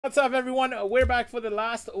What's up, everyone? We're back for the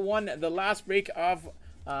last one, the last break of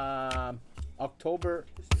October,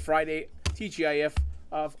 Friday, TGIF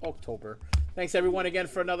of October. Thanks, everyone, again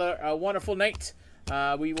for another wonderful night.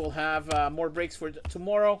 We will have more breaks for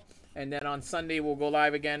tomorrow, and then on Sunday we'll go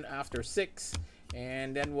live again after 6,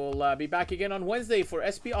 and then we'll be back again on Wednesday for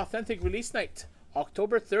SP Authentic Release Night,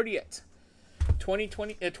 October 30th.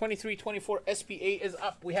 23-24 SPA is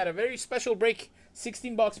up. We had a very special break,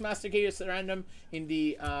 16-box Master Case random in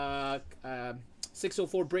the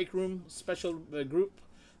 604 break room special group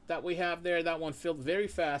that we have there. That one filled very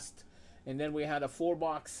fast. And then we had a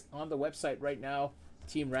 4-box on the website right now,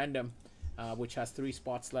 team random, which has 3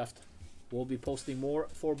 spots left. We'll be posting more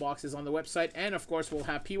 4 boxes on the website, and of course we'll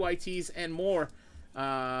have PYTs and more,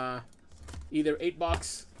 either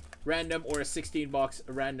 8-box random or a 16-box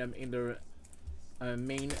random in the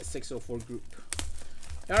main 604 group.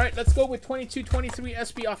 All right, let's go with 22-23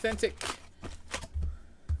 SP Authentic.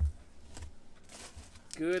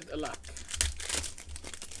 Good luck.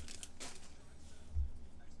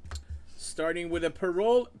 Starting with a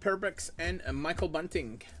Parole, Perbix, and a Michael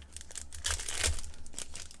Bunting.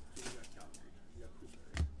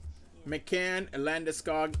 McCann,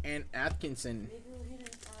 Landeskog, and Atkinson.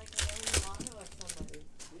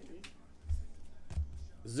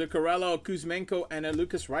 Zuccarello, Kuzmenko, and a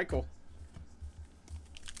Lucas Reichel.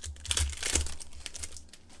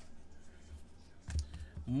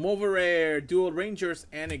 Moverare, dual Rangers,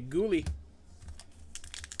 and a Gooley.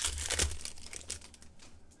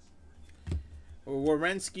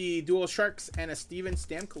 Werenski, dual Sharks, and a Steven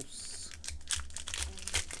Stamkos.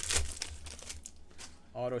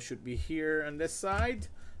 Auto should be here on this side.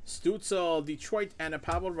 Stutzel, Detroit, and a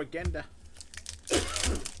Pavel Regenda.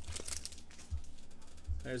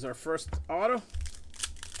 There's our first auto.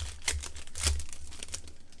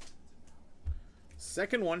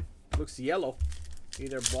 Second one looks yellow.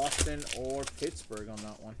 Either Boston or Pittsburgh on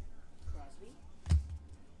that one. Crosby?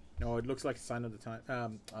 No, it looks like a sign of the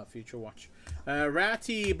time. Future watch.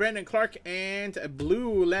 Ratty, Brendan Clark, and a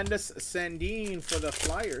blue Landis Sandin for the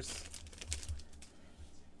Flyers.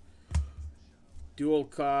 Dual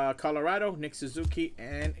Colorado, Nick Suzuki,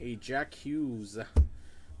 and a Jack Hughes.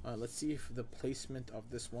 Let's see if the placement of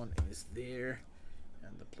this one is there.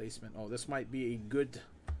 And the placement, oh, this might be a good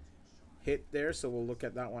hit there, so we'll look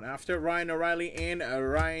at that one after. Ryan O'Reilly and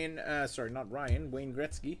Wayne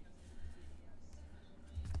Gretzky.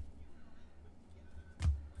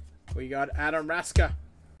 We got Adam Raska,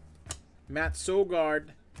 Matt Sogard,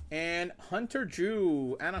 and Hunter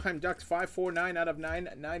Drew. Anaheim Ducks, 549 out of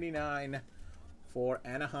 999 for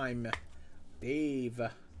Anaheim. Dave,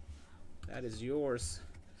 that is yours.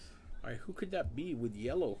 All right, who could that be with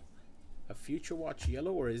yellow? A Future Watch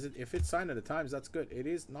yellow, or is it? If it's Sign of the Times, that's good. It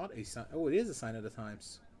is not a sign. Oh, it is a Sign of the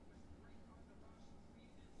Times.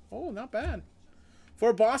 Oh, not bad.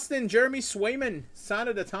 For Boston, Jeremy Swayman, Sign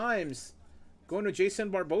of the Times. Going to Jason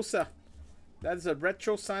Barbosa. That is a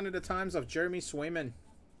retro Sign of the Times of Jeremy Swayman.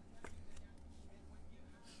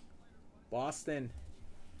 Boston.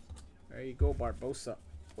 There you go, Barbosa,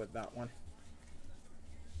 with that one.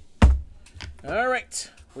 All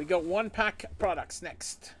right, we got 1-pack products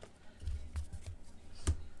next.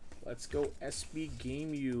 Let's go SB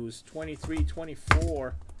Game Use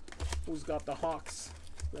 23-24. Who's got the Hawks?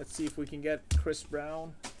 Let's see if we can get Chris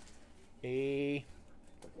Brown, a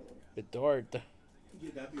Bedard.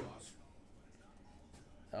 Yeah, that'd be awesome.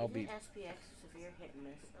 That'll be. SPX severe hit and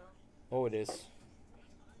miss though? Oh, it is.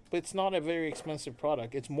 But it's not a very expensive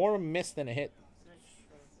product. It's more a miss than a hit. That's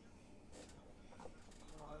true.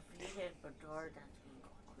 Well, if you hit Bedard, that's gonna go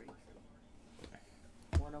crazy.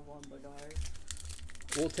 101 Bedard.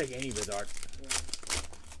 We'll take any Bedard.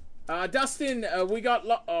 Yeah. Dustin, we got.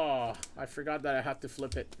 Oh, I forgot that I have to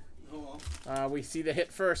flip it. Oh We see the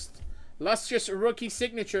hit first. Lustrous rookie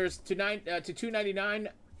signatures to 299.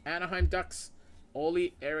 Anaheim Ducks. Ole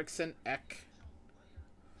Eriksson Ek.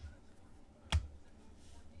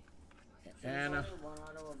 There's only one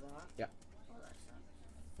auto a box? Yeah. Oh, that's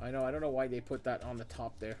not. I know. I don't know why they put that on the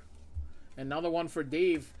top there. Another one for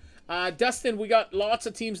Dave. Dustin, we got lots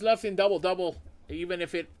of teams left in double-double. Even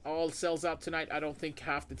if it all sells out tonight, I don't think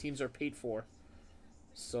half the teams are paid for.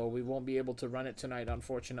 So we won't be able to run it tonight,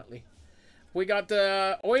 unfortunately. We got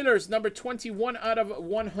the Oilers, number 21 out of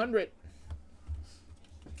 100.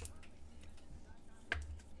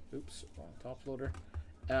 Oops, wrong top loader.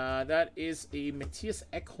 That is a Matthias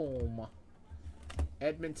Ekholm.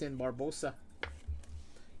 Edmonton Barbosa.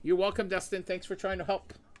 You're welcome, Dustin. Thanks for trying to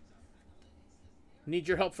help. Need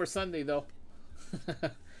your help for Sunday, though.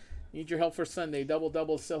 Need your help for Sunday.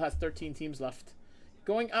 Double-double still has 13 teams left.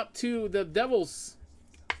 Going up to the Devils.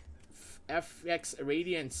 FX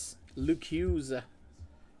Radiance, Luke Hughes.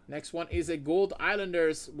 Next one is a Gold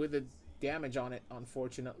Islanders with a damage on it,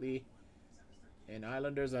 unfortunately. And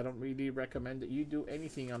Islanders, I don't really recommend that you do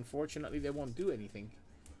anything. Unfortunately, they won't do anything.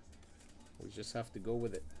 We just have to go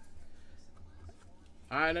with it.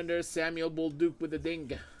 Islanders, Samuel Bolduc with a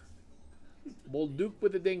ding. Bolduc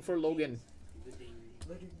with a ding for Logan.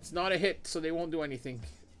 It's not a hit, so they won't do anything,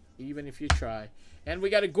 even if you try. And we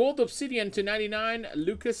got a Gold Obsidian to 99,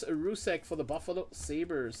 Lucas Rusek for the Buffalo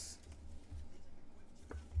Sabres.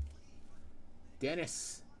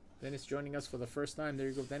 Dennis joining us for the first time. There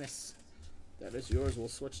you go, Dennis. That is yours. We'll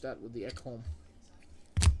switch that with the Ekholm.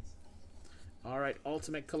 Alright,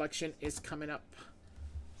 Ultimate Collection is coming up.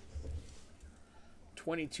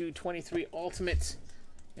 22-23 Ultimate.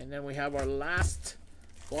 And then we have our last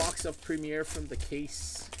box of Premier from the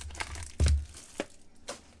case.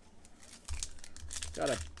 Got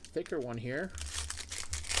a thicker one here.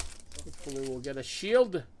 Hopefully we'll get a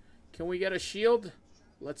shield. Can we get a shield?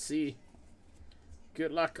 Let's see.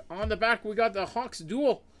 Good luck. On the back, we got the Hawks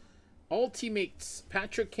duel. Ultimates.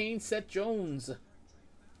 Patrick Kane, Seth Jones.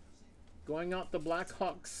 Going out the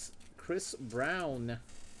Blackhawks, Chris Brown.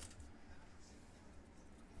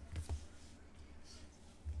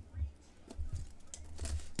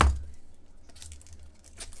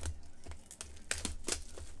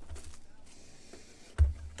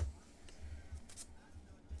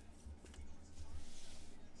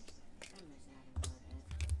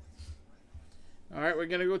 All right, we're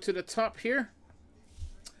going to go to the top here.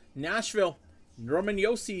 Nashville, Roman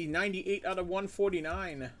Josi, 98 out of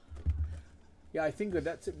 149. Yeah, I think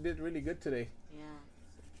that did really good today. Yeah,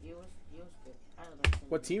 he was good. I like him.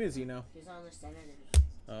 What team is he now? He's on the Senators.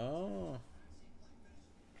 Oh.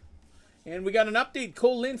 And we got an update.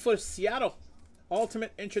 Cole Lind for Seattle.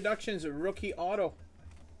 Ultimate Introductions Rookie Auto.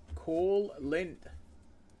 Cole Lind.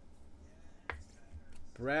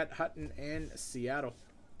 Brad Hutton and Seattle.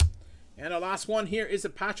 And our last one here is a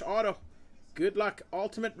patch auto. Good luck.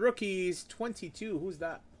 Ultimate Rookies 22. Who's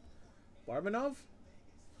that? Barbanov?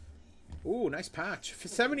 Ooh, nice patch.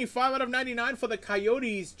 75 out of 99 for the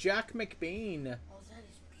Coyotes. Jack McBain. Oh, that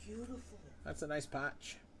is beautiful. That's a nice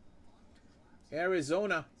patch.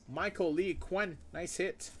 Arizona. Michael Lee Quinn. Nice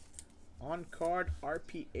hit. On card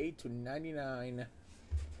RPA to 99.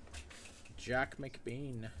 Jack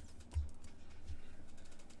McBain.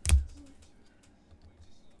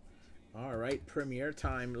 All right, Premier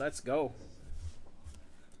time. Let's go.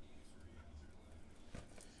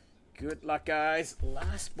 Good luck, guys.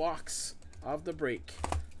 Last box of the break.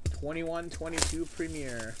 21-22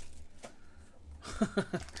 Premier.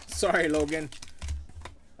 Sorry, Logan.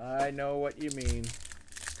 I know what you mean.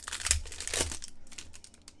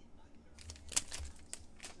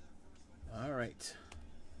 All right.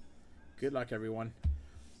 Good luck, everyone.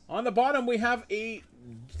 On the bottom, we have a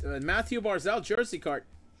Matthew Barzal jersey card.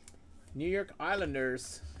 New York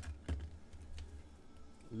Islanders.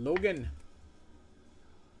 Logan.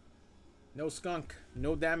 No skunk.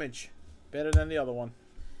 No damage. Better than the other one.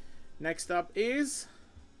 Next up is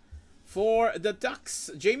for the Ducks.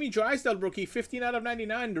 Jamie Drysdale rookie. 15 out of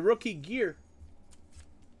 99. The rookie gear.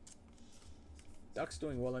 Ducks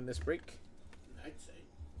doing well in this break. I'd say.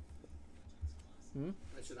 Hmm?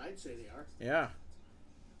 I said I'd say they are. Yeah.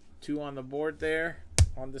 2 on the board there.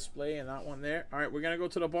 On display and that one there. Alright, we're going to go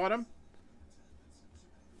to the bottom.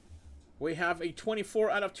 We have a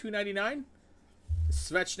 24 out of 299.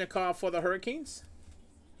 Svechnikov for the Hurricanes.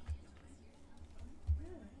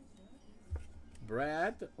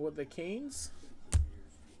 Brad with the Canes.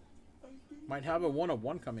 Might have a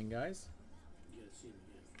 1-of-1 coming, guys.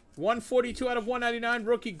 142 out of 199.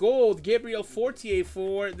 Rookie gold. Gabriel Fortier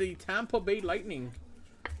for the Tampa Bay Lightning.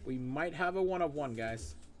 We might have a 1-of-1,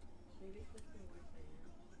 guys.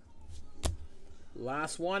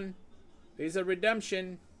 Last one is a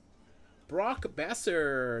redemption. Brock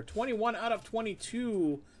Besser, 21 out of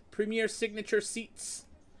 22. Premier signature seats.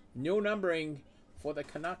 No numbering for the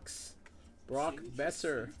Canucks. Brock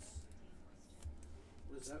Besser.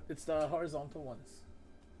 What is that? It's the horizontal ones.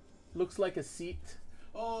 Looks like a seat,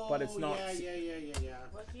 Oh, but it's not. Yeah.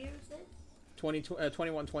 What year is this?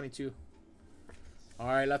 21-22. All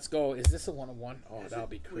right, let's go. Is this a 1-of-1? Oh, that'll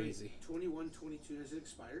be crazy. 21-22. Has it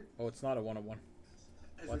expired? Oh, it's not a 1-of-1.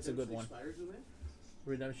 What's a good one? Expired,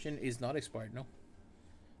 Redemption is not expired, no.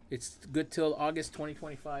 It's good till August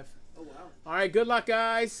 2025. Oh, wow. All right, good luck,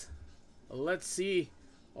 guys. Let's see.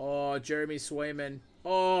 Oh, Jeremy Swayman.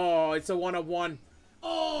 Oh, it's a 1-of-1.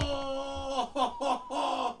 Oh,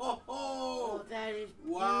 that is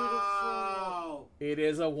beautiful. Wow. It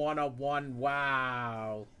is a 1-of-1.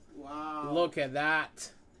 Wow. Wow. Look at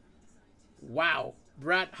that. Wow.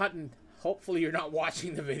 Brad Hutton. Hopefully you're not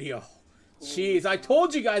watching the video. Jeez, I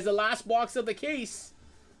told you guys the last box of the case.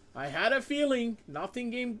 I had a feeling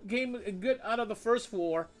nothing came good out of the first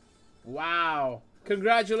 4. Wow.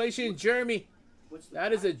 Congratulations, Jeremy.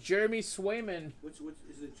 That is a Jeremy Swayman. What's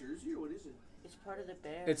is it a jersey or what is it? It's part of the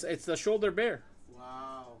bear. It's the shoulder bear.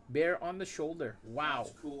 Wow. Bear on the shoulder. Wow.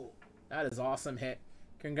 That's cool. That is awesome hit.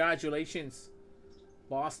 Congratulations.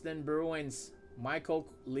 Boston Bruins. Michael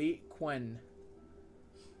Lee Quinn.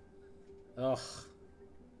 Ugh.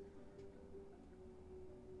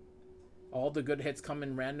 All the good hits come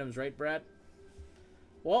in randoms, right, Brad?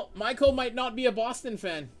 Well, Michael might not be a Boston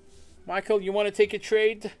fan. Michael, you want to take a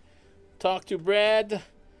trade? Talk to Brad.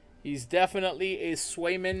 He's definitely a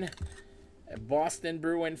Swayman, a Boston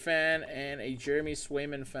Bruin fan, and a Jeremy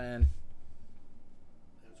Swayman fan.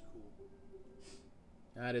 That's cool.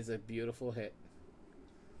 That is a beautiful hit.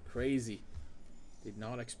 Crazy. Did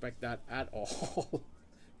not expect that at all.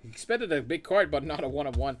 Expected a big card, but not a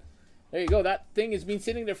 1-of-1. There you go. That thing has been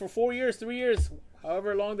sitting there for 4 years, 3 years,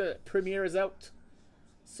 however long the premiere is out.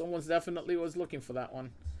 Someone's definitely was looking for that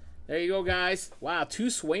one. There you go, guys. Wow, 2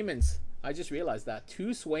 Swaymans. I just realized that. 2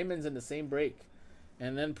 Swaymans in the same break.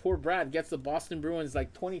 And then poor Brad gets the Boston Bruins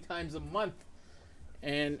like 20 times a month.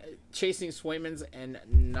 And chasing Swaymans and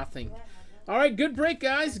nothing. All right, good break,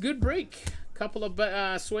 guys. Good break. Couple of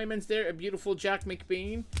Swaymans there. A beautiful Jack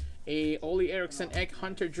McBain. A Ole Eriksson Ek,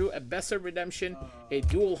 Hunter Drew, a Besser Redemption, a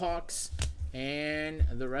Dual Hawks, and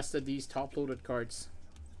the rest of these top-loaded cards.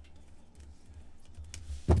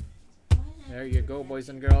 There you go, boys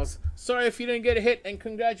and girls. Sorry if you didn't get a hit, and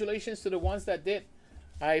congratulations to the ones that did.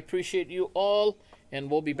 I appreciate you all,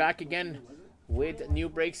 and we'll be back again with new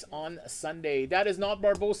breaks on Sunday. That is not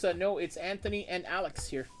Barbosa. No, it's Anthony and Alex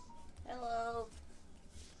here. Hello.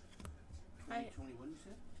 2021, you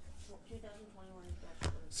said? 2021 is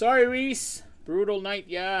back. Sorry, Reese. Brutal night,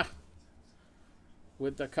 yeah.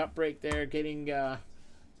 With the cup break there, getting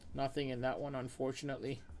nothing in that one,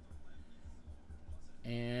 unfortunately.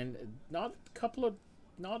 And not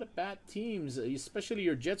a bad teams. Especially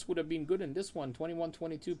your Jets would have been good in this one.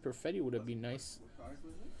 21-22 Perfetti would have been nice.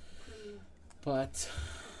 But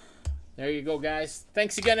there you go, guys.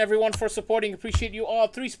 Thanks again, everyone, for supporting. Appreciate you all.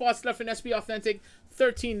 3 spots left in SB Authentic.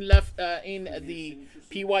 13 left in the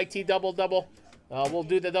PYT double-double. We'll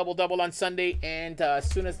do the double-double on Sunday. And as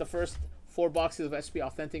soon as the first 4 boxes of SB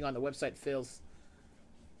Authentic on the website fills.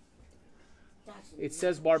 It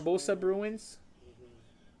says Barbosa Bruins.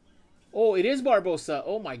 Oh, it is Barbosa.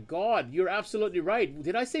 Oh, my God. You're absolutely right.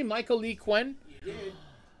 Did I say Michael Lee Quinn? You did.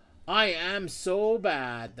 I am so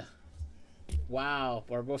bad. Wow.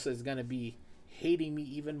 Barbosa is going to be hating me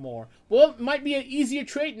even more. Well, it might be an easier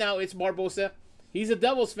trade now. It's Barbosa. He's a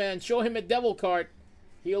Devils fan. Show him a Devil card.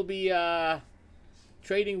 He'll be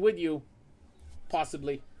trading with you.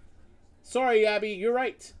 Possibly. Sorry, Abby. You're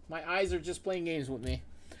right. My eyes are just playing games with me.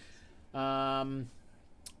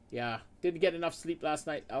 Yeah. Didn't get enough sleep last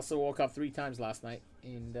night. I also woke up 3 times last night.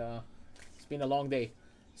 And it's been a long day.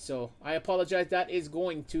 So, I apologize. That is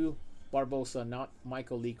going to Barbosa, not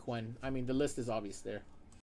Michael Lee Quinn. I mean, the list is obvious there.